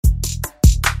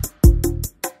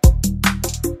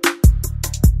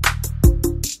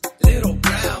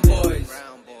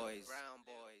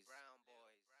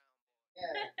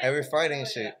every Friday and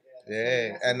shit.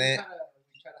 Yeah, and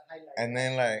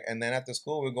then after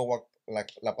school we go walk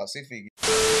like La Pacific.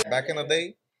 Back in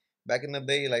the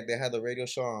day, like they had the radio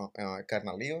show on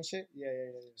Carnalillo and shit.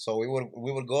 Yeah. So we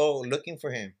would go looking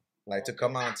for him, like to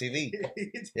come out on TV.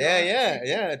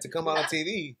 Yeah, to come out on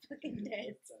TV.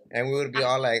 And we would be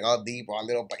all deep, all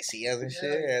little paisillas and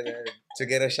shit, and to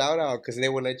get a shout out, because they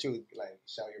would let you like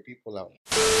shout your people out.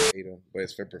 But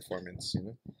it's for performance, you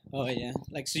know. Oh yeah,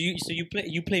 like so you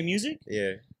play music?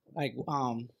 Yeah. Like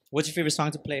what's your favorite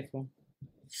song to play for?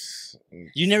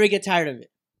 You never get tired of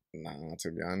it? Nah,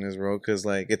 to be honest, bro, because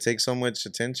like it takes so much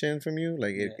attention from you,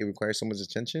 like it requires so much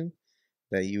attention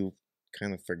that you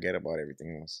kind of forget about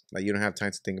everything else. Like you don't have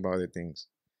time to think about other things.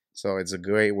 So it's a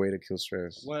great way to kill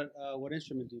stress. What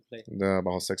instrument do you play? The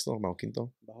bajo sexto, bajo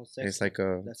quinto. Bajo sexto. It's like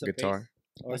a guitar.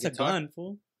 That's a gun,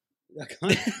 fool. A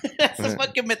gun? That's a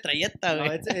fucking metralleta, No,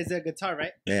 it's a guitar,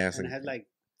 right? Yeah. And it has like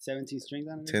 17 strings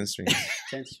on it? 10 strings.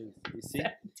 10 strings. You see?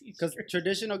 Because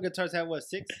traditional guitars have what,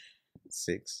 6?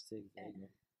 6.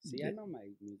 See, I know my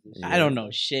musician. I don't know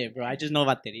shit, bro. I just know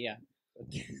batería.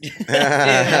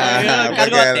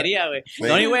 Cargo batería, güey. The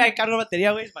only way I cargo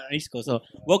batería, güey, is marisco. So,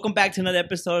 welcome back to another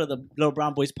episode of the Little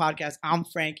Brown Boys podcast. I'm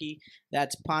Frankie.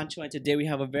 That's Pancho. And today we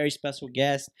have a very special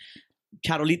guest,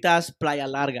 Charolitas Playa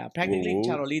Larga. Practically Ooh.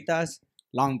 Charolitas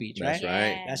Long Beach, right? That's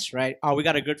right. That's right. Oh, we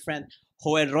got a good friend,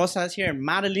 Joel Rosas here, and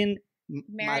Marilyn.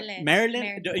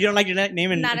 Marilyn? You don't like your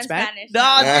name in Spanish? No,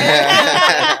 I'm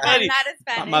not in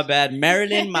Spanish. My bad.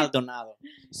 Marilyn Maldonado.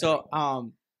 So,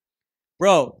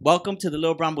 bro, welcome to the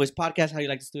Little Brown Boys podcast. How you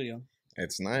like the studio?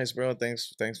 It's nice, bro.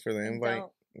 Thanks for the invite.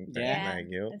 Yeah. Like,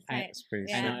 yo, it's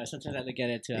pretty I know. Sometimes I look at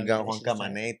it too. You got Juan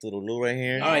Camané, Turulú right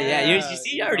here. Oh yeah, you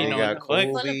see, you already know. got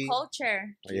Full of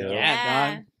culture.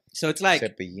 Yeah, dog. So it's like,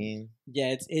 Cepillín.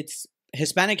 yeah, it's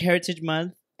Hispanic Heritage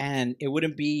Month, and it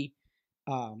wouldn't be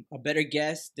a better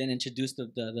guest than introduce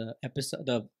the episode,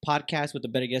 the podcast with a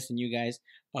better guest than you guys.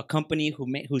 A company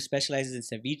who specializes in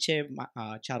ceviche,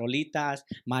 charolitas,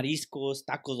 mariscos,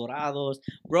 tacos dorados.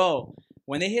 Bro,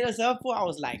 when they hit us up, I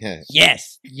was like,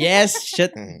 yes,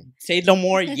 shit, say no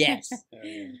more, yes.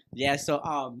 Yeah, so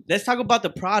let's talk about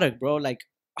the product, bro. Like,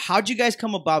 how'd you guys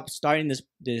come about starting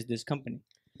this company?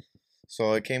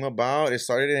 So it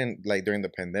started in like during the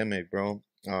pandemic, bro.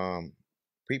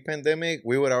 Pre-pandemic,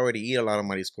 we would already eat a lot of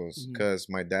mariscos because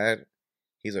my dad,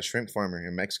 he's a shrimp farmer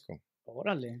in Mexico.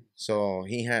 Órale. So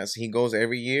he goes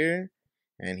every year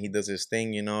and he does his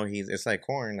thing, you know. It's like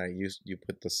corn, like you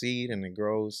put the seed and it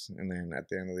grows, and then at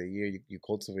the end of the year you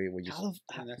cultivate what you.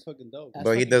 That's fucking dope.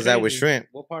 But he does that with shrimp.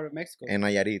 What part of Mexico? In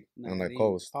Nayarit, on the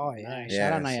coast. Oh yeah, yeah,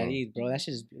 shout out Nayarit, bro. That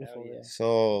shit is beautiful. Yeah.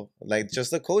 So like just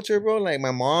the culture, bro. Like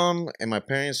my mom and my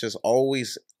parents just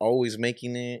always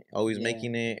making it,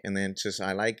 and then just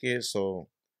I like it. So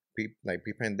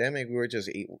pre-pandemic, we were just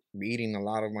eating a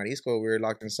lot of marisco. We were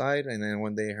locked inside, and then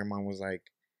one day her mom was like,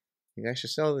 "You guys should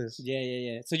sell this."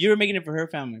 Yeah. So you were making it for her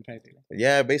family, practically.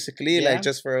 Yeah, basically, like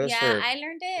just for us. Yeah, I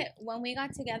learned it when we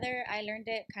got together. I learned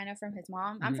it kind of from his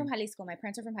mom. I'm from Jalisco. My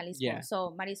parents are from Jalisco,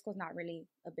 so marisco is not really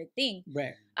a big thing.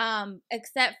 Right.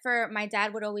 Except for my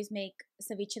dad would always make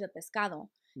ceviche de pescado.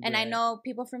 And I know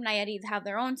people from Nayarit have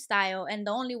their own style, and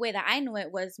the only way that I knew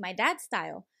it was my dad's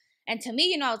style. And to me,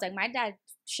 you know, I was like, my dad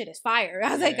shit is fire.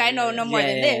 I was like, I know no more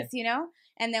than this, you know?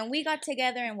 And then we got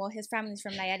together, and well, his family's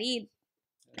from Nayarit.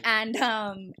 And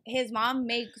his mom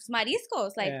makes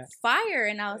mariscos, like fire.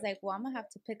 And I was like, well, I'm going to have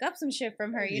to pick up some shit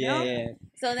from her, you know? Yeah.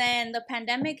 So then the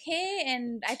pandemic hit,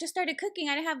 and I just started cooking.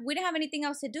 We didn't have anything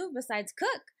else to do besides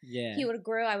cook. Yeah. He would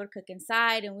grill, I would cook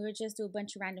inside, and we would just do a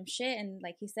bunch of random shit. And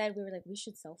like he said, we were like, we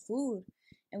should sell food.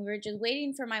 And we were just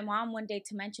waiting for my mom one day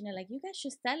to mention it, like, you guys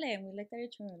should sell it. And we looked at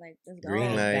each other like, let's go.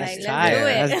 Green light. Like, let's tight. do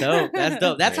it. That's dope. That's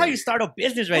dope. That's how you start a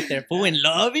business right there. Fool in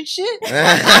love and shit. Hell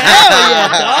yeah,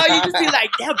 dog. You just be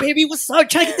like, yeah, baby, what's up?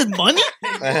 Trying to get this money?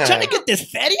 Trying to get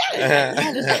this feria?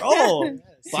 Yeah, just like, oh.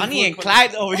 Bonnie and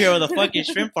Clyde over here with the fucking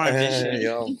shrimp farms and shit.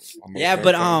 Yeah,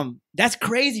 but that's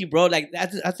crazy, bro. Like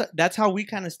that's how we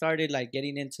kind of started like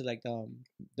getting into like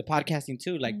the podcasting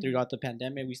too. Like throughout the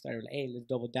pandemic, we started like, hey, let's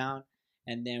double down.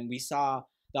 And then we saw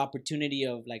the opportunity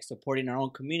of like supporting our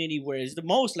own community, where it's the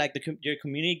most like your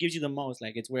community gives you the most.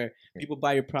 Like it's where people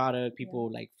buy your product,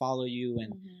 people like follow you,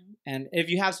 and if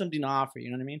you have something to offer,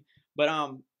 you know what I mean. But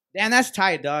and that's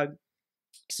tight, dog.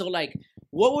 So like,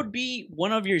 what would be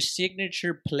one of your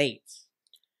signature plates?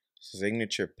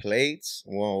 Signature plates?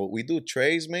 Well, we do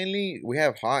trays mainly. We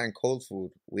have hot and cold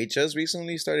food. We just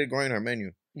recently started growing our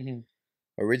menu.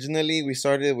 Originally, we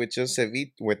started with just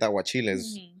ceviche with aguachiles.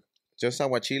 Just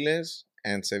aguachiles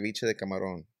and ceviche de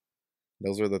camarón.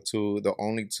 Those were the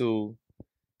only two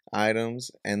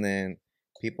items. And then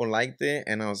people liked it,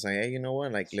 and I was like, hey, you know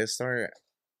what? Like, let's start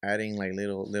adding like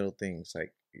little things,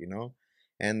 like, you know.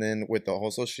 And then with the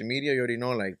whole social media, you already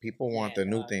know, like, people want the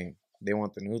new thing. They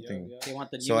want the new thing. They want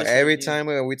the So every time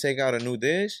we take out a new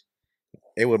dish,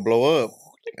 it would blow up.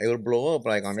 It would blow up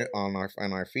like on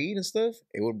our feed and stuff.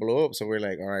 It would blow up. So we're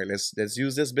like, all right, let's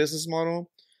use this business model.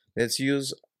 Let's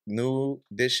use new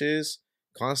dishes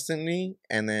constantly,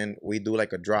 and then we do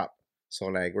like a drop. So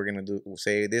like we're gonna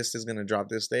say this is gonna drop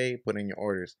this day. Put in your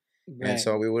orders, and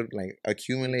so we would like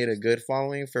accumulate a good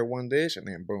following for one dish, and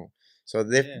then boom. So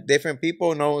different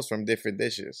people know us from different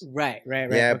dishes. Right.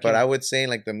 Yeah, but I would say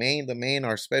like the main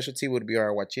our specialty would be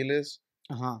our aguachiles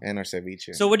and our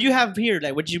ceviche. So what do you have here?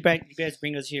 Like, what did you guys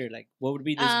bring us here? Like, what would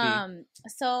be this be?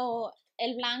 So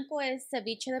el blanco es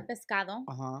ceviche de pescado.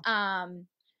 I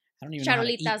don't even know how to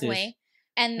eat this. Way.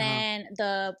 And then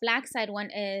the black side one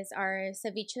is our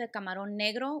ceviche de camarón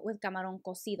negro with camarón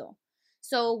cocido.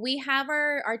 So we have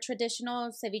our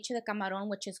traditional ceviche de camarón,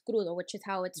 which is crudo, which is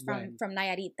how it's from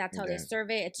Nayarit. That's how they serve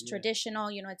it. It's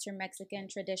traditional. You know, it's your Mexican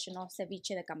traditional ceviche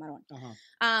de camarón.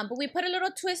 But we put a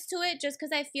little twist to it just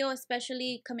because I feel,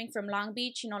 especially coming from Long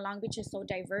Beach, you know, Long Beach is so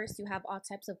diverse. You have all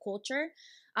types of culture.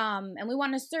 And we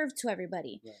want to serve to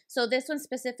everybody. Right. So this one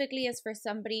specifically is for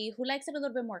somebody who likes it a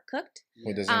little bit more cooked.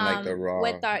 Who doesn't like the raw.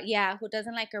 Who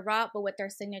doesn't like a raw, but with our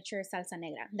signature salsa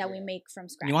negra that we make from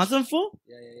scratch. You want some, fool?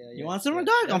 Yeah. You want some,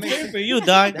 dog? I'm here for you,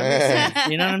 dog.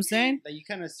 You know what I'm saying? That you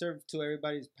kind of serve to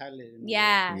everybody's palate.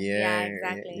 Yeah,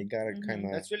 exactly. You gotta kind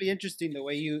of. That's really interesting the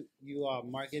way you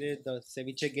marketed the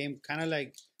ceviche game, kind of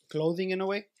like clothing in a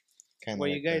way, where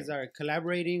like you guys are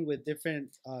collaborating with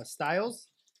different styles.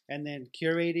 And then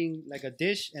curating like a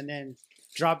dish and then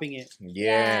dropping it.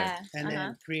 Yeah. And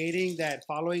then creating that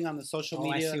following on the social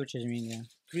media. I see what you mean, yeah.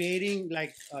 Creating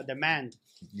like demand.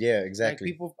 Yeah, exactly.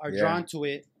 Like people are drawn to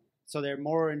it. So they're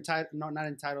more entitled, not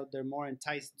entitled, they're more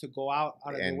enticed to go out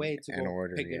of their way to go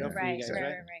order, pick it up for you guys,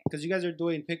 right? Because you guys are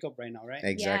doing pickup right now, right?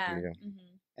 Exactly, yeah.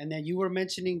 And then you were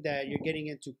mentioning that you're getting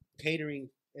into catering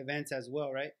events as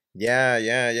well, right?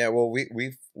 Yeah. Well,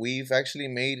 we've actually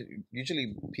made,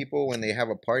 usually people when they have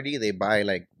a party, they buy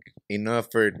like enough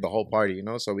for the whole party, you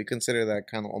know. So we consider that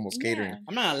kind of almost catering.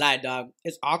 I'm not gonna lie, dog.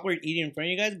 It's awkward eating in front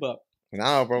of you guys, but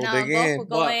bro,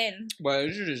 go in. But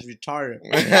this is just retarded.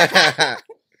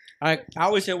 I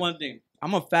always say one thing.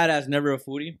 I'm a fat ass, never a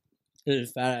foodie. This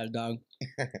is fat ass, dog.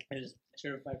 It's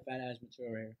certified fat ass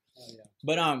material right here. Oh yeah.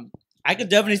 But I could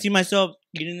definitely see myself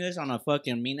eating this on a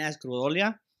fucking mean ass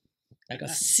crudolia. Like a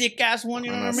sick ass one,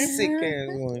 you know what I mean? Sick ass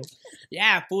one.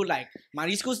 Yeah, food like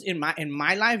mariscos in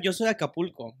my life. Yo soy de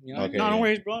Acapulco. You know, no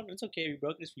worries, bro. It's okay if you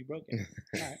broke this. You broke it.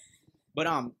 Right. But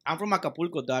I'm from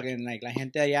Acapulco, dog, and like la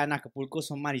gente allá en Acapulco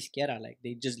son marisquera. Like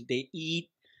they eat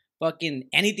fucking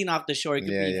anything off the shore. It could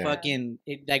be fucking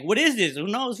like, what is this? Who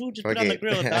knows? Who just put it on the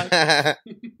grill, dog?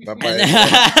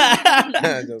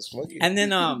 And then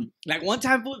like one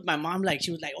time, my mom, like,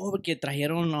 she was like, oh, porque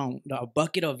trajeron a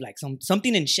bucket of like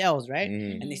something in shells, right?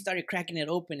 And they started cracking it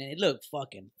open, and it looked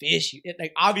fucking fishy.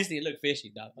 Like obviously it looked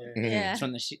fishy, dog. It's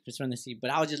from the sea. But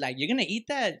I was just like, you're gonna eat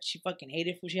that? She fucking ate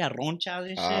it. She had ronchas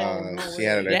and shit. She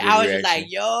had I was just like,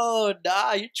 yo,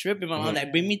 dog, you're tripping. My mom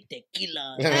like, bring me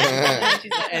tequila.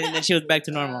 And then she was back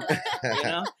to normal, you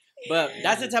know. But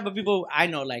that's the type of people I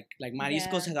know. Like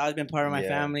mariscos has always been part of my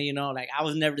family, you know. Like I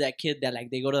was never that kid that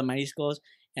like they go to the mariscos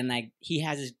and like he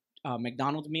has his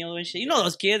McDonald's meal and shit. You know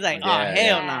those kids like,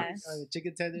 hell no.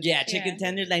 Chicken tenders. Yeah, chicken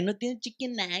tenders. Like no tiene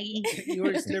chicken nugget. You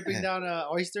were slurping down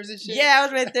oysters and shit. Yeah, I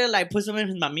was right there like put some in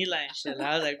his mamila and shit.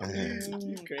 I was like,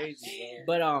 crazy,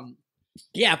 bro. But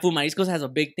yeah, food mariscos has a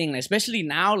big thing, especially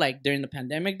now, like during the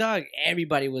pandemic, dog.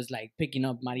 Everybody was like picking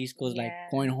up mariscos, like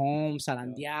going home,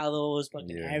 zarandeados,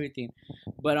 fucking everything.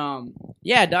 But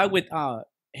yeah, dog, with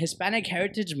Hispanic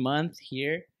Heritage Month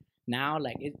here now,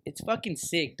 like it's fucking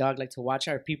sick, dog. Like to watch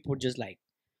our people just like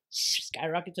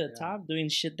skyrocket to the top, doing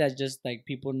shit that just like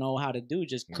people know how to do,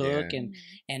 just cook and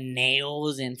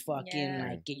nails and fucking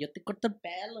like que yo te corto el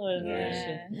pelo and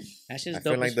shit. That's just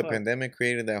dope. I feel like the pandemic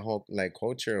created that whole like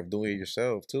culture of doing it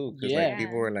yourself too, because like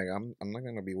people were like, I'm not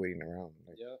gonna be waiting around.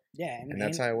 Like, and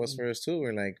that's how it was for us too.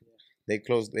 We're like, they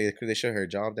shut her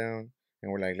job down.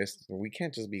 And we're like, we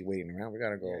can't just be waiting around. We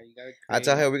gotta go. I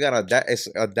tell her we gotta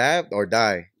adapt or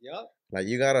die. Yep. Like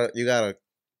you gotta.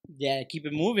 Yeah, keep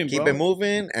it moving, bro. Keep it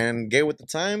moving and get with the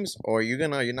times, or you're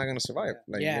not gonna survive.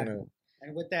 Like,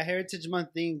 And with that Heritage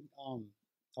Month thing,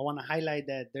 I want to highlight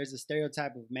that there's a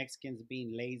stereotype of Mexicans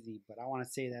being lazy, but I want to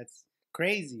say that's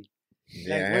crazy.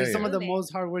 Like we're some of the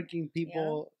most hardworking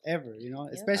people ever, you know,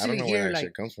 especially here,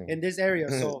 like in this area.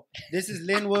 So this is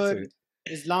Linwood,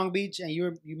 it's Long Beach, and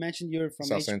you mentioned you're from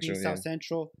South HP, Central, South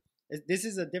Central. This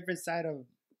is a different side of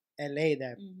LA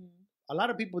that a lot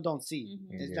of people don't see.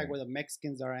 It's like where the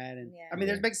Mexicans are at, and I mean,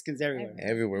 there's Mexicans everywhere.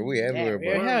 Everywhere,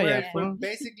 bro. We're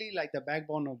basically like the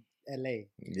backbone of LA.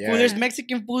 Well, there's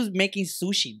Mexican foods making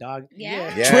sushi, dog.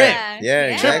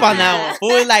 Trip Trip on that one.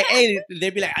 Food like, hey,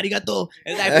 they'd be like, arigato.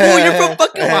 It's like, oh, you're from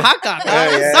fucking Oaxaca,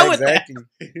 dog. What's up with that?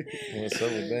 What's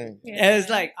up with that? And it's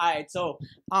like, all right, so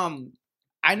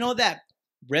I know that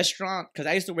restaurant, because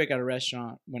I used to work at a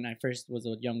restaurant when I first was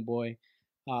a young boy.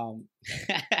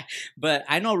 But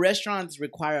I know restaurants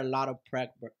require a lot of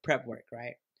prep work,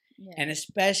 right? Yeah. And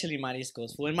especially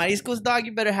mariscos. In mariscos, dog,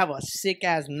 you better have a sick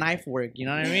ass knife work. You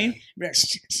know what I mean?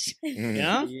 You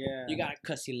know? Yeah. You gotta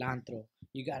cut cilantro.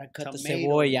 You gotta cut the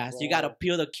cebollas. Bro. You gotta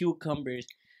peel the cucumbers.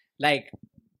 Like,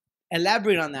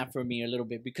 elaborate on that for me a little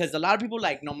bit, because a lot of people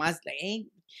like nomás like, hey,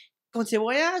 con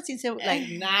cebolla, sin cebolla. Like,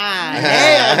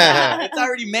 nah, it's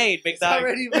already made, big dog. It's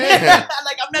already made.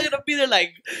 Like, I'm not gonna be there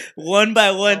like one by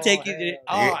one taking it.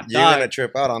 Oh, you're gonna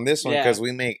trip out on this one because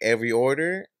we make every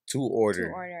order. To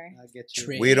order.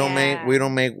 We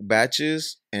don't make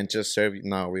batches and just serve.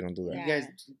 No, we don't do that. You guys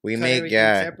we make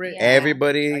separate?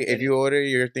 Everybody. If you order,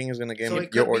 your thing is gonna get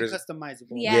your orders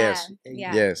customizable. Yes,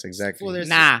 exactly.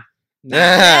 Nah.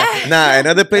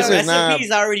 Another place is nah.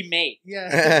 Recipe's already made.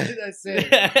 Yeah, that's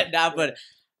it. Nah, but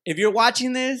if you're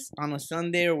watching this on a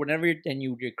Sunday or whatever, and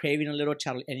you're craving a little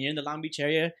and you're in the Long Beach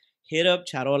area, hit up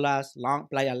Charolas,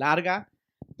 Playa Larga.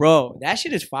 Bro, that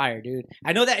shit is fire, dude.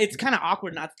 I know that it's kind of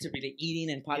awkward not to be like eating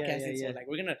and podcasting, so like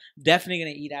we're definitely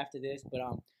gonna eat after this. But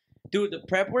dude, the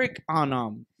prep work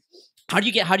on how do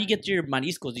you get your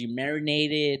mariscos? Do you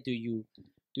marinate it? Do you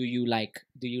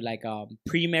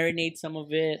pre-marinate some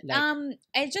of it? Like,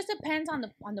 it just depends on the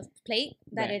plate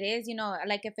that it is. You know,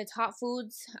 like if it's hot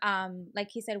foods, like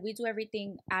he said, we do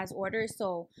everything as ordered.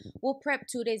 So we'll prep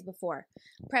 2 days before.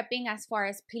 Prepping as far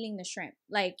as peeling the shrimp,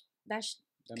 like that's.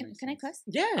 Can I cuss?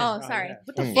 Yeah. Oh, sorry. Yeah.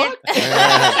 What the fuck?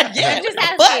 I'm just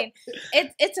asking.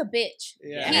 It's a bitch.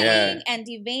 Peeling and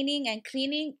deveining and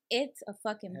cleaning, it's a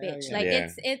fucking bitch. Like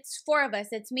it's 4 of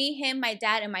us. It's me, him, my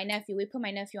dad, and my nephew. We put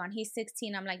my nephew on. He's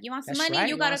 16. I'm like, you want some money? Right.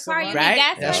 You got a car? You need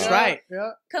gas? That's right.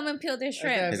 Come and peel this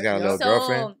shrimp. He's got a little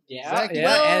girlfriend. Yeah.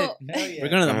 We're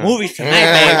going to the movies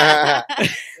tonight, babe.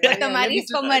 With the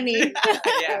marisco money.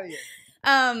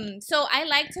 So I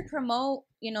like to promote,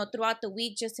 you know, throughout the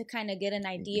week just to kind of get an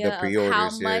idea of how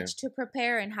much to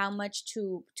prepare and how much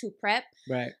to prep.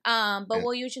 Right. But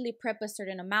we'll usually prep a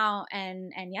certain amount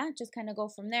and just kind of go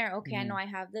from there. Okay, I know I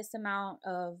have this amount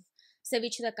of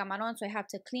ceviche de camarón, so I have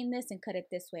to clean this and cut it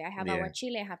this way. I have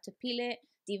aguachile, I have to peel it,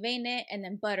 devein it, and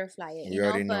then butterfly it. You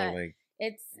know, but like,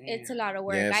 it's a lot of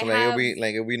work. Yeah, so if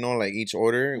we know like each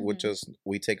order,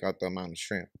 we take out the amount of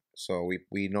shrimp. So we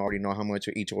already know how much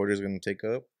each order is going to take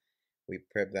up. We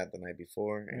prep that the night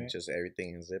before and just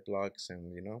everything in Ziplocs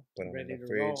and, you know, put them in the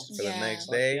fridge for the next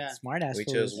day. Smart ass. We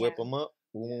just whip them up.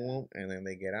 And then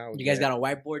they get out. You guys got a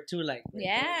whiteboard too, like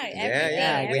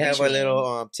everything. We have a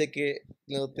little ticket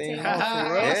little thing. We're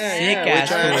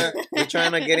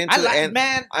trying to get into it.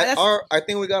 Man, I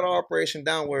think we got our operation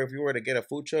down where if you were to get a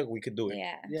food truck, we could do it.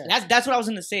 Yeah. That's what I was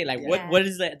gonna say. Like,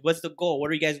 what's the goal? What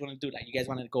do you guys want to do? Like, you guys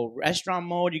want to go restaurant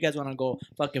mode? You guys want to go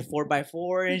fucking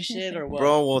 4x4 and shit, or what?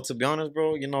 Bro, well, to be honest,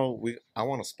 bro, you know, I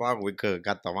want a spot where we could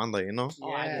got the banda, you know.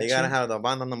 They gotta have the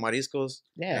banda on the mariscos.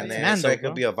 Yeah, and then so it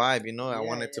could be a vibe, you know. I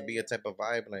want it to be a type of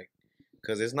vibe, like,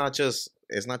 because it's not just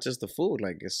the food,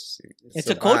 like it's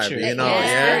a culture, vibe, you know.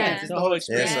 It's the whole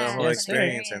experience. It's a whole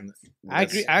experience, and I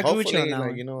agree with you on that.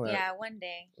 Like, you know, one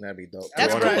day that'd be dope.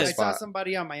 That's cool. I saw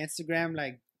somebody on my Instagram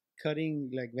like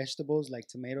cutting like vegetables, like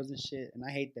tomatoes and shit, and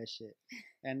I hate that shit.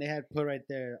 And they had put right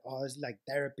there, oh, it's like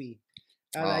therapy.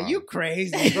 I was like, you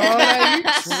crazy, bro. Like,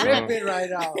 you tripping right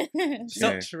now.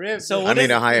 So I need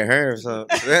to hire her. So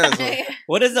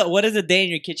what does a day in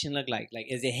your kitchen look like? Like,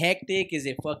 is it hectic? Is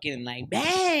it fucking like,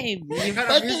 bang? What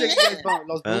kind of music you guys bump?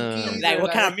 Los Bookies? Like,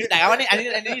 what kind of music? Like, I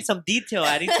need some detail.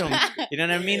 I need some, you know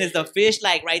what I mean? Is the fish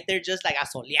like right there just like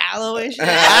asoleado and shit?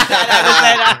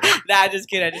 Nah, just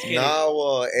kidding. No,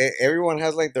 well, everyone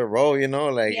has like their role, you know?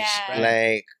 Like,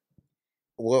 like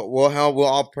we'll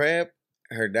all prep.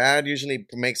 Her dad usually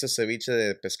makes a ceviche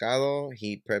de pescado.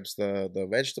 He preps the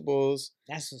vegetables.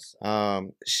 That's what's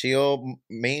she'll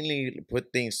mainly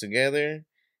put things together.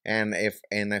 And if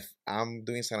I'm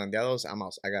doing zarandeados, I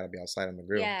gotta be outside on the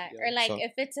grill. Yeah. Or like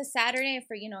if it's a Saturday,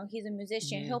 for he's a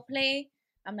musician, he'll play.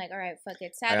 I'm like, all right, fuck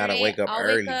it. Saturday, I gotta wake up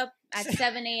early. Wake up at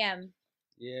 7 a.m.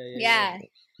 Yeah.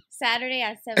 Saturday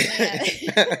at 7 a.m.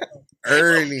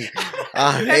 early.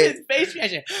 His face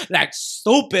reaction, like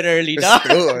stupid early, dog.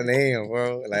 Damn,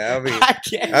 bro. Like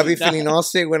I'll be feeling all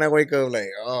sick when I wake up. Like,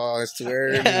 oh, it's too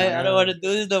early. I don't want to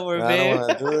do this no more, man. I don't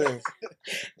want to do this.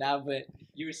 Nah, but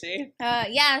you were saying?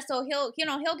 Yeah. So he'll get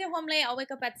home late. I'll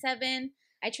wake up at 7.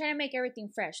 I try to make everything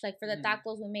fresh. Like for the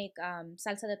tacos, we make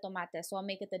salsa de tomate, so I'll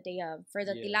make it the day of. For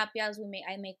the tilapias,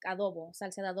 I make adobo,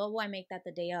 salsa de adobo. I make that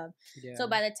the day of. Yeah. So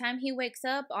by the time he wakes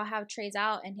up, I'll have trays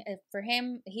out, and for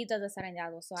him, he does a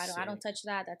zarandeado, so I don't touch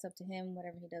that. That's up to him,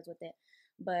 whatever he does with it.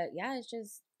 But yeah, it's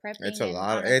just prepping. It's a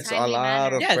lot. It's a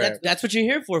lot of prep. That's what you're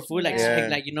here for, food. Like,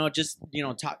 just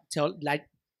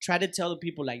try to tell the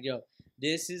people like, yo,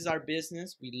 this is our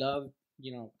business. We love,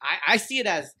 I see it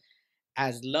as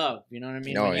love, you know what I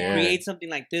mean? When you create something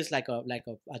like this, like a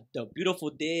beautiful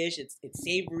dish, it's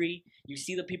savory. You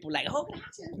see the people like, oh,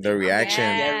 the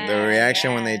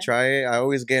reaction when they try it. I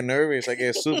always get nervous. I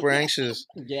get super anxious.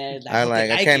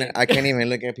 I can't even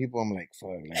look at people. I'm like,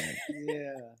 fuck,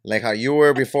 like how you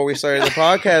were before we started the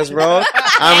podcast, bro.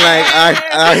 I'm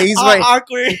like, he's like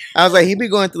awkward. I was like, he be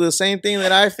going through the same thing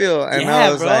that I feel, and I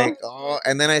was like, oh,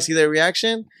 and then I see their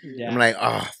reaction. I'm like,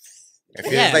 oh. It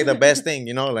feels like the best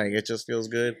thing, like it just feels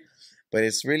good. But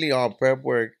it's really all prep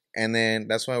work. And then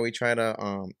that's why we try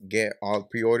to get all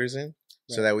pre-orders in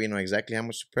so that we know exactly how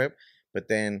much to prep. But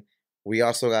then we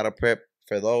also got to prep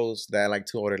for those that like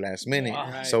to order last minute.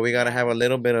 Right. So we got to have a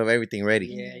little bit of everything ready.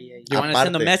 You want to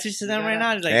send a message to them right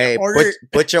now? It's like, hey,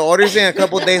 put your orders in a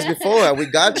couple days before. We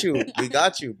got you.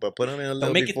 But put them in a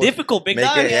little bit before. Make it difficult, big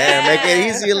dog. Make it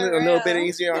easy, a little bit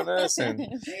easier on us. And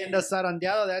the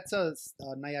zarandeado, that's a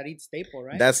Nayarit staple,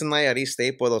 right? That's a Nayarit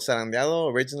staple. The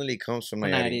zarandeado originally comes from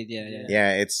Nayarit.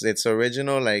 Yeah, it's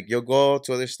original. Like you'll go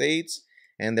to other states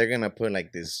and they're gonna put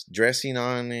like this dressing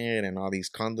on it and all these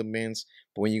condiments.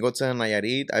 But when you go to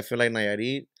Nayarit, I feel like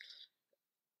Nayarit,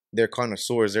 they're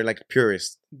connoisseurs. They're like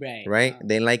purists, right?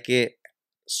 They like it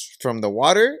from the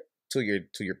water to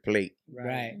your plate,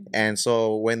 right? And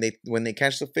so when they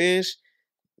catch the fish,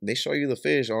 they show you the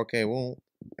fish. Okay, well,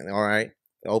 all right,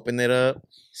 open it up,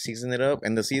 season it up,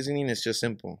 and the seasoning is just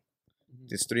simple.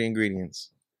 It's 3 ingredients.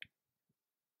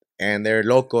 And they're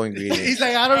local ingredients. He's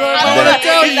like, I don't know if I want to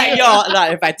tell you. He's like, yo,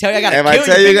 if I tell you, I gotta kill you. If I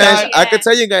tell you guys, I could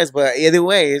tell you guys, but either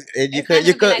way, you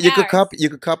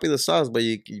could copy the sauce, but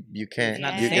you can't.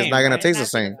 It's not gonna taste the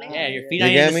same. Yeah, your feet are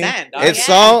in the sand. It's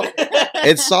salt.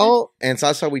 It's salt and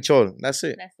salsa huichol. That's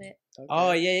it. Okay.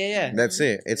 Oh yeah. That's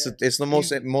it. It's the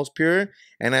most pure.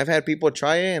 And I've had people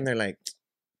try it and they're like,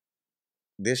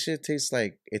 this shit tastes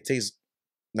like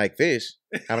fish.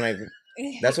 I'm like,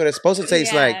 that's what it's supposed to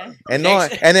taste like. And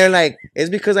and they're like, it's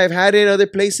because I've had it other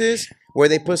places where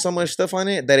they put so much stuff on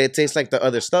it that it tastes like the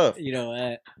other stuff. You know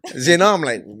what? I'm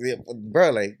like,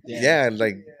 bro, like,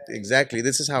 exactly.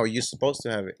 This is how you're supposed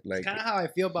to have it. Like, it's kind of how I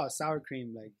feel about sour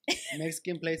cream. Like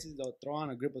Mexican places, they'll throw on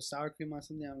a grip of sour cream or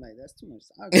something. I'm like, that's too much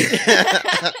sour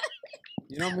cream.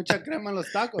 Mucha crema en los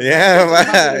tacos. Yeah,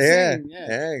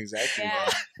 exactly. Yeah.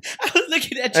 I was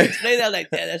looking at you explain that, like,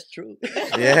 that's true.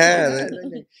 Yeah.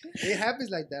 It happens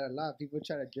like that a lot. People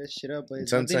try to dress shit up, but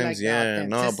sometimes,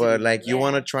 but like you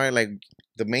want to try like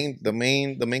the main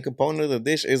component of the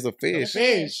dish is the fish.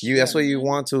 That's what you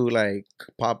want to like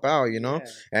pop out,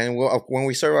 And when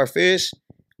we serve our fish,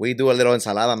 we do a little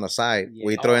ensalada on the side.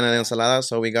 We throw in an ensalada,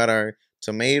 so we got our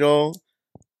tomato,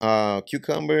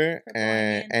 cucumber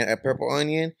and a purple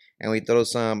onion, and we throw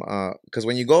some because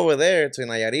when you go over there to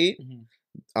Nayarit,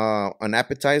 an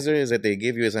appetizer is that they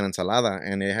give you is an ensalada,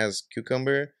 and it has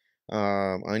cucumber,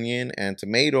 onion, and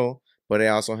tomato, but it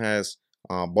also has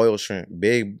boiled shrimp,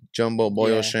 big jumbo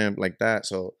boiled shrimp like that.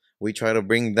 So we try to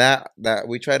bring that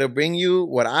we try to bring you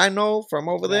what I know from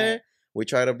over there. We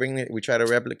try to bring it. We try to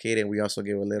replicate it. We also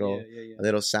give a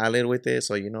little salad with it.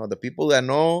 So the people that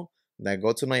know. That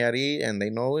go to Nayarit and they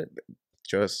know it,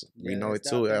 we know it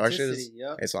too. Our shit is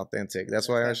it's authentic. That's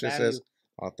why our shit says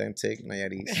authentic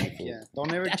Nayarit.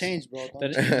 Don't ever change, bro.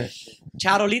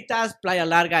 Charolitas, Playa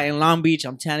Larga in Long Beach.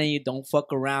 I'm telling you, don't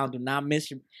fuck around. Do not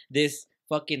miss this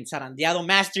fucking Zarandeado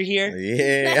master here.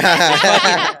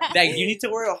 Yeah. Like you need to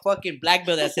wear a fucking black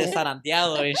belt that says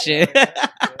Zarandeado and shit.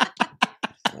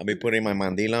 I'll be putting my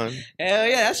mandil on. Hell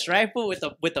yeah, that's right, fool. With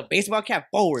the baseball cap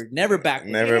forward, never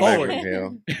backward. Never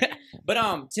backward.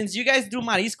 But since you guys do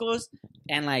mariscos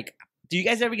and like, do you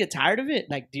guys ever get tired of it?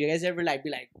 Like, do you guys ever like be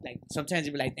like sometimes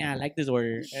you be like, I like this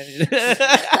order.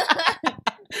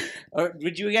 Or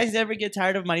would you guys ever get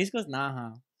tired of mariscos? Nah,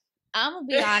 huh? I'm gonna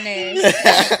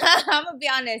be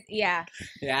honest. Yeah.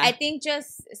 I think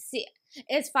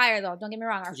it's fire though. Don't get me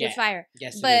wrong. Our food's fire.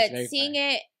 Yes, but seeing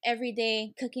it every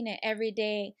day, cooking it every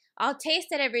day, I'll taste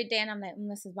it every day, and I'm like,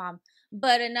 this is bomb.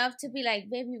 but enough to be like,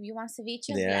 baby, you want ceviche?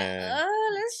 Yeah. Like,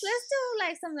 oh, let's do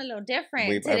like something a little different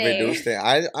I today. reduced it.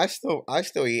 I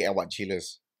still eat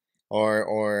aguachiles.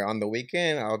 Or on the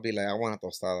weekend, I'll be like, I want a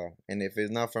tostada, and if it's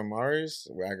not from ours,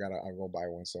 I'll go buy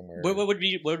one somewhere. What would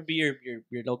be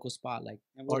your local spot like?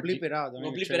 And we'll bleep it out.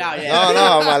 We'll bleep it out. Yeah.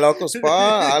 No, my local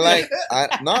spot.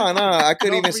 I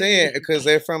couldn't even say it because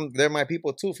they're my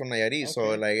people too from Nayarit. Okay.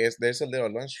 So like, there's a little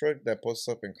lunch truck that posts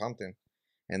up in Compton.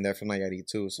 And they're from Nayarit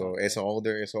too, so it's an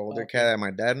older cat that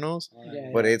my dad knows,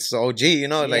 but it's OG, you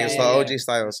know, like it's the OG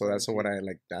style. So that's what I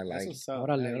like.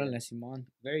 Órale, Simón.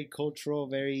 Very cultural,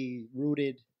 very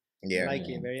rooted. Yeah, I like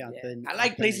it. Very authentic. I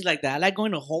like places like that. I like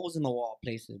going to holes in the wall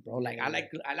places, bro. Like I like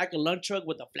a lunch truck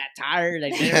with a flat tire,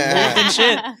 like and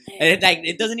shit. And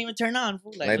it doesn't even turn on.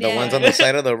 Fool. Like the ones on the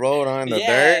side of the road on the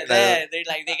dirt. Yeah,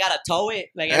 they gotta tow it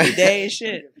like every day and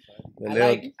shit.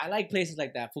 I like places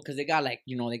like that, fool, because they got like,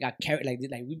 you know, they got carrot like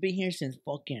we've been here since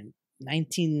fucking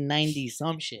 1990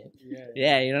 some shit.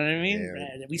 Yeah, you know what I mean?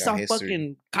 Yeah, we saw history.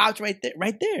 Fucking cops right there.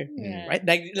 Yeah. Right,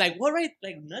 like what? Right,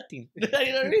 like nothing. You know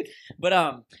what I mean? But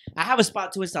I have a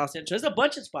spot too in South Central. There's a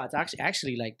bunch of spots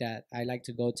actually like that I like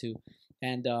to go to,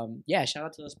 and shout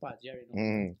out to those spots. You already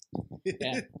know.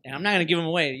 Yeah, and I'm not gonna give them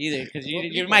away either because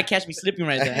you might catch me slipping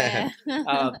right there.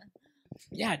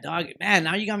 Yeah, dog, man.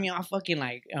 Now you got me all fucking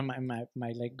like my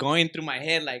like going through my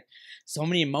head like so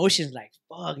many emotions. Like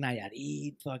fuck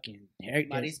Nayarit, fucking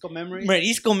Marisco memories.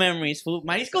 Marisco memories, fool.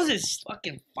 Mariscos is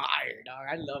fucking fire, dog.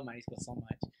 I love Mariscos so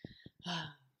much.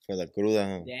 For the cruda,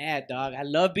 huh? Yeah, dog. I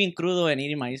love being crudo and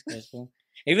eating Mariscos, fool.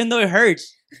 Even though it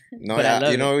hurts. No,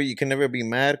 you know you can never be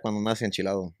mad cuando nace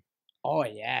enchilado. Oh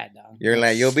yeah, dog. You're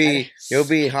like you'll be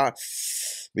hot.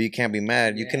 But you can't be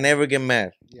mad. You can never get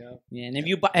mad. Yeah, and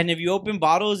if you open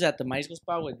bottles at the Marisco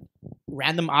spot with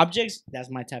random objects, that's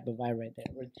my type of vibe right there.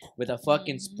 With a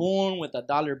fucking spoon, with a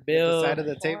dollar bill, the side of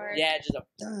the table. Yeah, just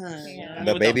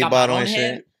the baby bottle and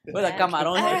shit. With a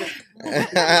camarón head.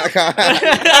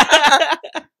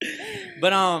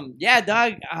 But yeah,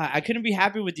 dog. I couldn't be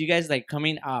happy with you guys like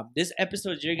coming. This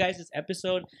episode is your guys'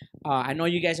 episode. I know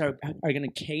you guys are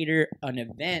gonna cater an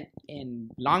event in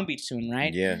Long Beach soon,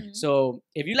 right? Yeah. Mm-hmm. So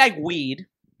if you like weed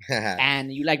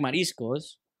and you like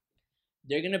mariscos,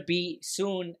 they're gonna be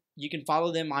soon. You can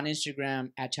follow them on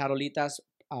Instagram at Charolitas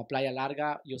Playa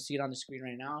Larga. You'll see it on the screen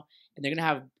right now, and they're gonna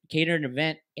have catered an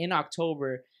event in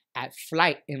October at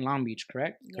Flight in Long Beach.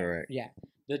 Correct? Correct. Yeah.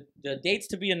 The dates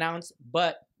to be announced,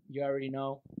 but you already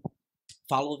know.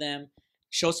 Follow them.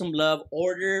 Show some love.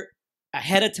 Order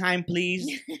ahead of time, please.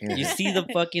 You see the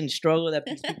fucking struggle that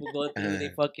these people go through. They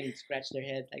fucking scratch their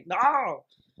heads like, no,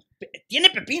 tiene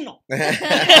pepino.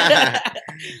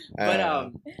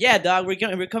 But yeah, dog.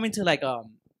 We're coming to like a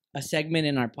segment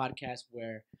in our podcast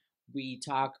where we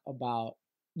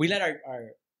let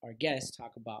our guests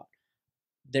talk about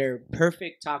their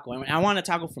perfect taco. I mean, I want a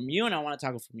taco from you, and I want a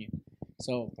taco from you.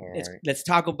 So let's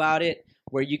talk about it.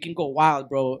 Where you can go wild,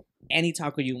 bro. Any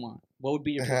taco you want. What would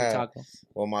be your favorite taco?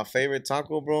 Well, my favorite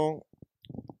taco, bro,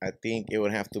 I think it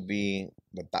would have to be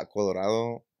the taco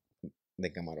dorado de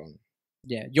camarón.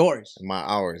 Yeah, yours.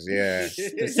 Ours, yeah.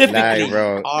 Specifically, like,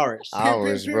 bro.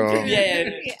 Ours, bro. Yeah.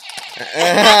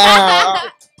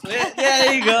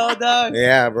 There you go, dog.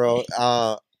 Yeah, bro.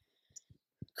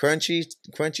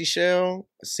 Crunchy shell,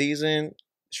 seasoned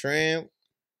shrimp.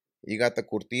 You got the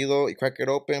curtido. You crack it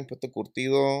open. Put the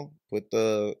curtido. Put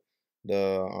the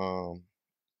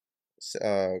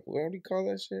what do you call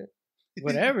that shit?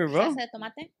 Whatever, bro. Salsa de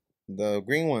tomate. The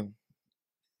green one.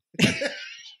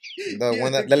 The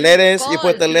one that the lettuce. You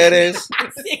put the lettuce.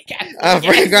 I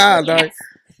forgot, dog.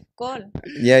 Col.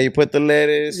 Yeah, you put the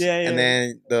lettuce. Yeah. And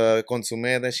then the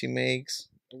consomme that she makes.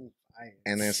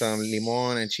 And then some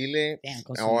limon and chile. Damn,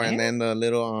 and then the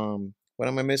little what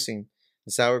am I missing?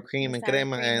 The sour cream and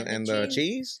crema and the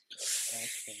cheese.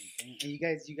 And you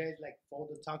guys like fold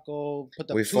the taco, put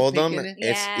the we fold them. in it?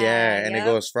 And it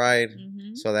goes fried.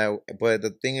 Mm-hmm. So that, but the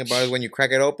thing about it, when you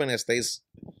crack it open, it stays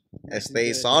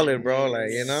solid, bro. Like,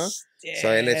 you know. Damn.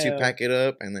 So it lets you pack it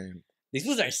up, and then these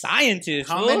fools are scientists.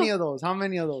 How many of those? How one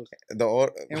many?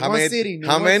 sitting,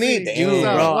 how many? Sitting. Dude,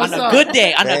 bro, on a good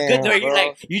day, you're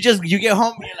like, you get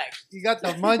home and you're like, you got the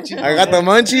munchies. I got the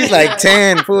munchies, like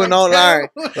 10, fool, no lie,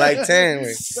 like 10.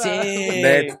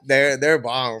 Sick. They're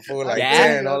bomb, fool, like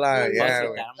 10, no lie, yeah. I'm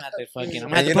gonna have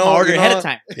to put my order ahead of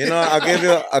time. You know, I'll give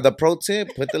you the pro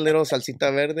tip: put the little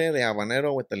salsita verde de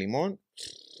habanero with the limon.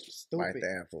 Right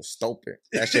there, fool, stupid.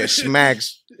 That shit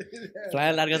smacks.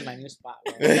 Playa Larga's my new spot,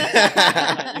 bro.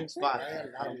 My new spot.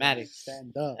 Automatic.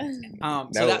 Stand up.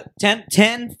 So that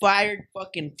 10 fired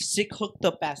fucking sick hooked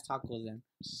up ass tacos then.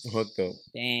 Hooked up.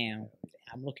 Damn.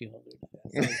 I'm looking over.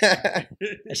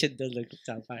 That shit does look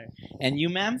sound fire. And you,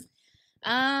 ma'am?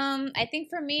 I think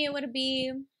for me it would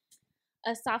be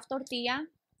a soft tortilla,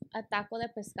 a taco de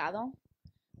pescado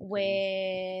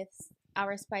with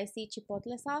our spicy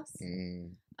chipotle sauce.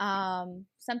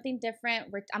 Something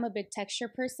different. I'm a big texture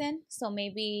person, so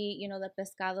maybe, you know, the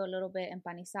pescado a little bit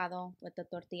empanizado with the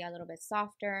tortilla a little bit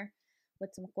softer,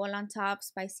 with some col on top,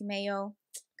 spicy mayo.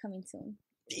 Coming soon.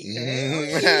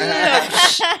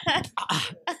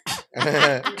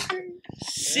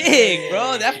 Sick,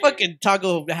 bro. That fucking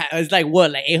taco is like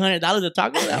what, like $800 a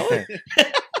taco? That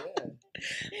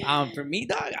one? For me,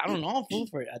 dog, I don't know. Food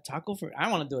for a taco for.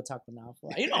 I want to do a taco now.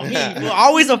 You know me.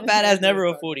 Always a fat ass, never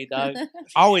a foodie, dog.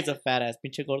 Always a fat ass.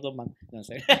 Pinche gordo man. No,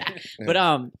 sorry.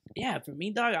 But yeah, for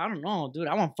me, dog, I don't know, dude.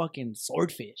 I want fucking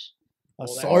swordfish. A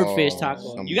swordfish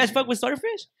taco. You guys fuck with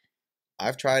swordfish?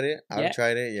 I've tried it.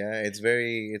 Yeah, it's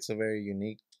a very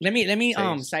unique. Let me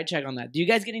sidetrack on that. Do you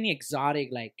guys get any exotic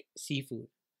like seafood?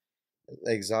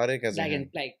 Exotic as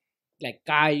like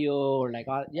gallo or like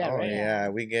right? Yeah,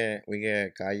 we get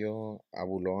gallo,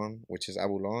 abulon, which is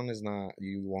not,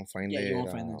 you won't find it. You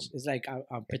won't find that. It's like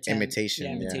a pretend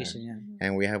imitation. Yeah.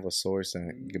 And we have a source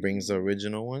that brings the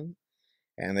original one.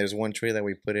 And there's one tray that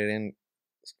we put it in.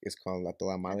 It's called La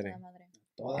Toda Madre.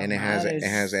 And it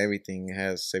has everything. It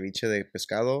has ceviche de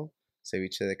pescado,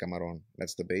 ceviche de camarón.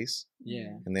 That's the base.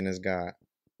 Yeah. And then it's got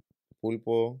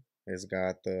pulpo. It's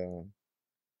got the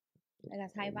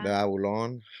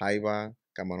abulón, jaiba,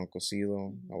 camarón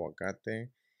cocido, aguacate.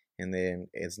 And then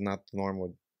it's not the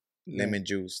normal lemon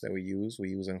juice that we use. We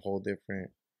use a whole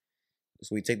different.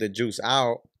 So we take the juice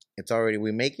out.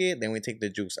 We make it. Then we take the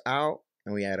juice out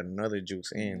and we add another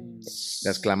juice in.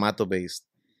 That's clamato based.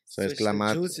 So it's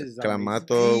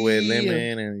clamato with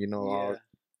lemon and all,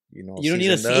 you don't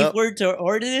need a safe word to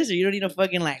order this, or you don't need a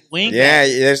fucking like wing. Yeah,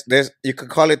 there's you could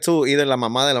call it too, either la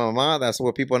mamá de la mamá. That's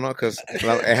what people know because it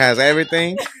has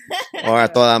everything, or a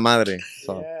toda madre.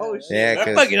 So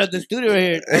I'm fucking up the studio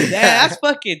here. Damn, that's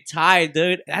fucking tight,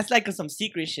 dude. That's like some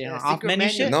secret shit, off menu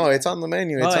shit. No, it's on the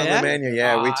menu. It's on the menu.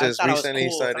 Yeah, we just recently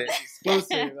started.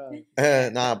 Exclusive.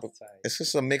 But it's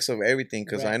just a mix of everything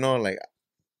because I know like.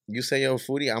 You say you're a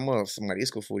foodie, I'm a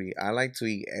marisco foodie. I like to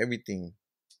eat everything.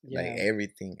 Like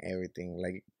everything.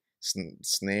 Like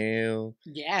snail,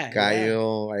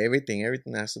 gallo, everything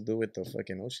has to do with the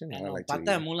fucking ocean. I like pata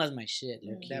de mula is my shit.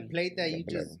 That plate that you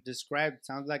just described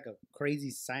sounds like a crazy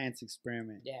science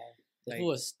experiment. Yeah. Like,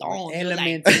 stone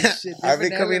elements and shit. I've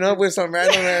been coming up with some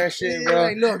random ass shit, bro.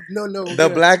 Like, look.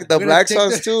 The black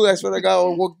sauce too. That's what I got.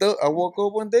 I woke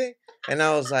up one day and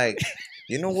I was like,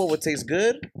 you know what would taste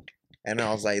good? And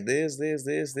I was like, this,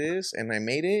 and I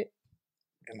made it,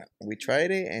 and we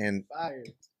tried it, and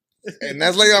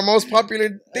that's like our most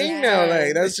popular thing now.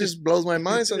 Like that just blows my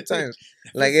mind sometimes.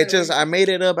 Like I made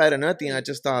it up out of nothing. I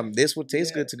just thought this would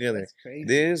taste good together.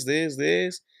 This,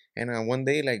 and one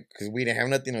day, like, cause we didn't have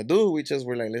nothing to do, we just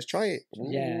were like, let's try it.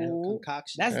 Yeah,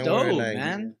 concoction. That's dope,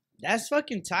 man. That's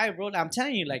fucking tight, bro. I'm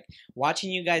telling you, like,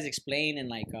 watching you guys explain and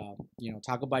like,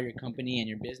 talk about your company and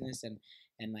your business and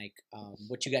like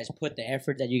what you guys put, the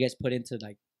effort that you guys put into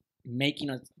like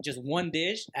making just one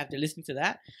dish. After listening to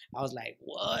that, I was like,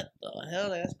 what the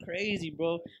hell? That's crazy,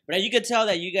 bro. But you could tell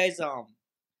that you guys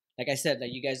like I said,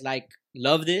 like you guys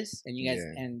love this, and you guys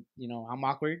and I'm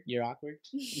awkward, you're awkward,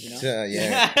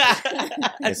 yeah.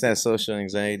 It's that social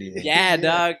anxiety. Yeah,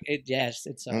 dog. It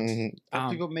sucks.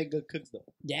 People make good cooks though.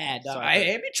 Yeah, dog.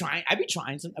 I be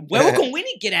trying some. Where can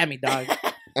Winnie get at me, dog?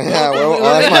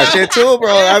 That's my shit too,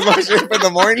 bro. That's my shit for the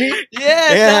morning.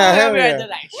 Yeah.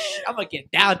 Like, I'm gonna get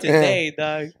down today,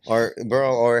 dog. Or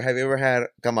have you ever had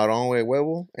camarón with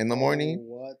huevo in the morning?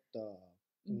 What the?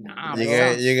 Nah, you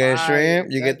get shrimp.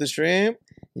 You get the shrimp.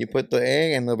 You put the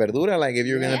egg and the verdura. Like if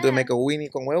you're gonna make a weenie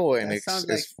con huevo, and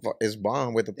it's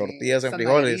bomb with the tortillas and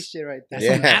frijoles. Shit right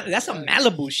there. That's some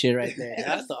Malibu shit right there.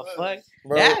 That's the fuck.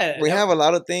 Bro, we have a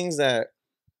lot of things that.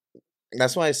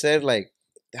 That's why I said like.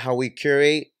 How we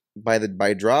curate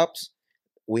by drops,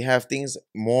 we have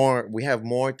more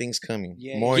things coming.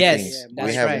 More things.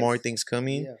 We have more things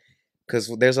coming.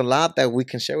 Because there's a lot that we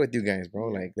can share with you guys, bro.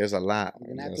 Like there's a lot. We're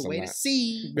gonna have to wait to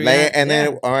see. Like, and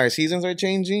then our seasons are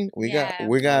changing. We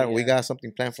got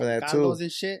something planned for that too.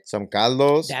 And shit. Some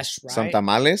caldos. That's right. Some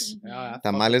tamales.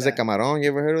 Tamales de camarón. You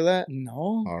ever heard of that?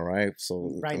 No. All right.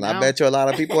 So I bet you a lot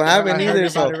of people haven't either.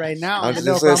 So right now, I'm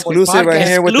just exclusive right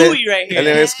here with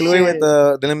exclusive with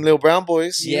them little brown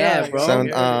boys. Yeah, bro. Some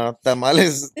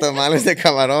tamales de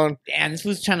camarón. Damn, this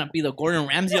was trying to be the Gordon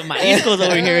Ramsay of my East Coast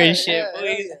over here and shit.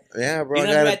 Yeah, bro.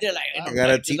 I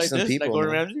gotta teach some people.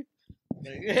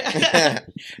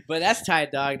 But that's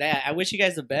tight, dog. I wish you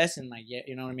guys the best, and like,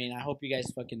 you know what I mean. I hope you guys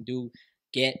fucking do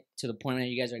get to the point that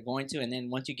you guys are going to, and then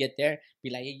once you get there, be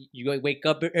like, hey, you go wake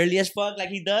up early as fuck like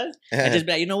he does, and just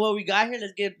be like, you know what, we got here,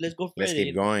 let's go further. Let's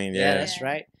keep going. Yeah, that's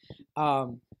right.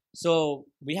 So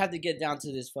we have to get down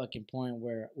to this fucking point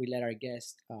where we let our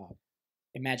guests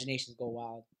imaginations go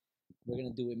wild. We're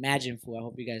gonna do Imagine Food. I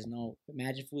hope you guys know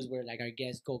Imagine Food is where like our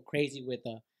guests go crazy with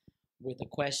a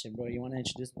question, bro. You want to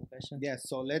introduce the question? Yeah,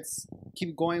 so let's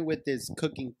keep going with this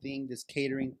cooking thing, this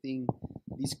catering thing,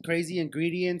 these crazy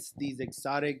ingredients, these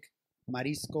exotic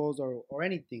mariscos or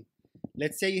anything.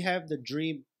 Let's say you have the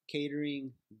dream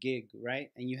catering gig, right?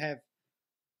 And you have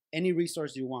any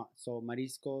resource you want. So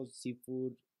mariscos,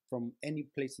 seafood from any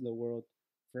place in the world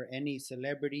for any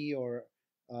celebrity or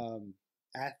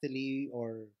athlete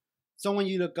or someone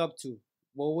you look up to.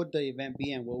 What would the event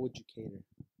be and what would you cater?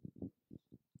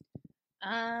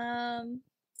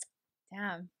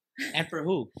 Damn. And for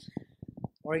who?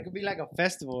 Or it could be like a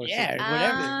festival or Yeah,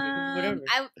 something.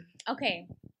 whatever. Okay.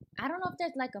 I don't know if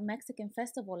there's like a Mexican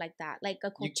festival like that, like a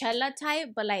Coachella type,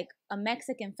 but like a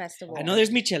Mexican festival. I know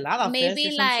there's Michelada maybe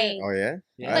Fest or like, some shit. Oh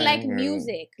yeah. but like Yeah.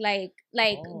 music, like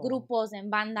grupos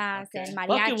and bandas and mariachis.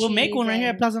 Fuck it, we'll make one right here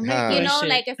at Plaza Mexico. You and know, shit.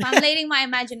 like if I'm letting my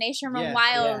imagination run Yeah,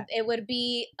 wild, it would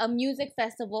be a music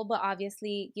festival, but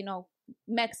obviously, you know,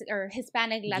 Mexican or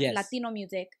Hispanic, Yes. Latino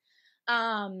music,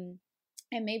 and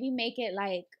maybe make it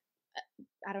like,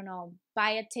 I don't know,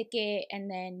 buy a ticket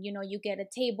and then, you know, you get a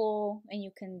table and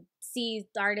you can see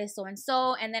the artist so and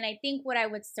so. And then I think what I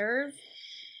would serve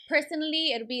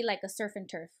personally, it'd be like a surf and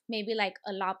turf, maybe like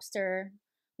a lobster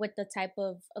with the type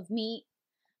of meat.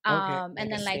 And like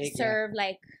then a like steak, serve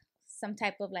like some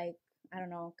type of like, I don't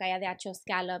know, calla de acho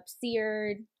scallop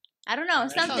seared. I don't know,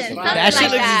 something fun. like that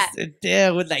shit that. looks yeah,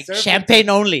 with like Surf champagne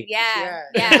only. Yeah.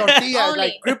 Tortillas, Only.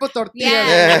 like cripple tortillas.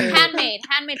 Yeah, Yeah.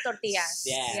 handmade tortillas.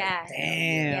 Yeah. Yeah,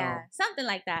 Damn. something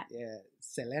like that. Yeah.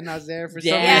 Selena's there for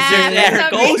Yeah, some Yeah, reason. yeah, for her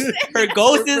some ghost, reason. her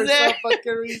ghost For is there. some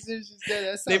fucking reason, she said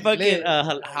that They sounds fucking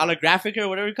lit. holographic her,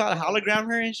 whatever you call it, hologram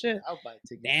her and shit. I'll buy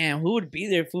tickets. Damn, who would be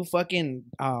there? Fool fucking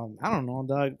I don't know,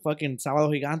 dog. Fucking Sábado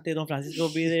Gigante, Don Francisco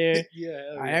would be there.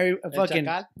 Yeah. Fucking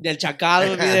Chacal? Del Chacal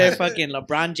would be there. Fucking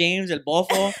LeBron James, El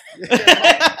Bofo.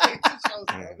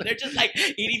 They're just like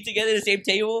eating together at the same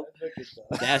table.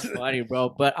 That's funny, bro.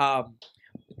 But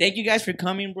thank you guys for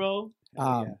coming, bro.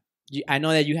 I know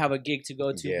that you have a gig to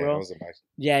go to, Yeah, bro. it was a nice-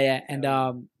 Yeah. And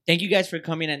thank you guys for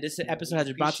coming. And this episode has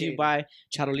been brought to you by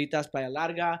Charolitas Playa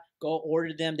Larga. Go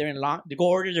order them. Go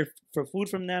order for food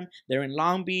from them. They're in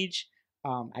Long Beach.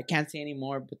 I can't say any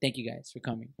more, but thank you guys for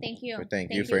coming. Thank you.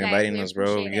 Thank you for guys. inviting We us, bro.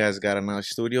 appreciate You it. guys got a nice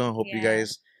studio. I hope you Yeah.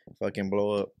 guys fucking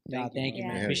blow up. Thank you,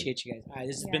 man. Yeah. Appreciate you guys. All right,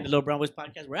 this has Yeah. been the Little Brown Boys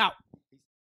Podcast. We're out.